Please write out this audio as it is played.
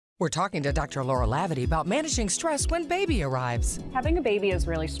We're talking to Dr. Laura Lavity about managing stress when baby arrives. Having a baby is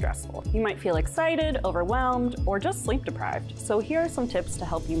really stressful. You might feel excited, overwhelmed, or just sleep deprived. So here are some tips to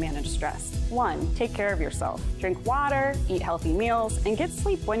help you manage stress. 1. Take care of yourself. Drink water, eat healthy meals, and get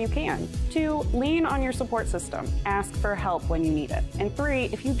sleep when you can. 2. Lean on your support system. Ask for help when you need it. And 3.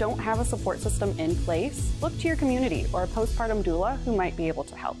 If you don't have a support system in place, look to your community or a postpartum doula who might be able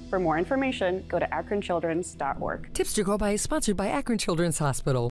to help. For more information, go to akronchildrens.org. Tips to Go By is sponsored by Akron Children's Hospital.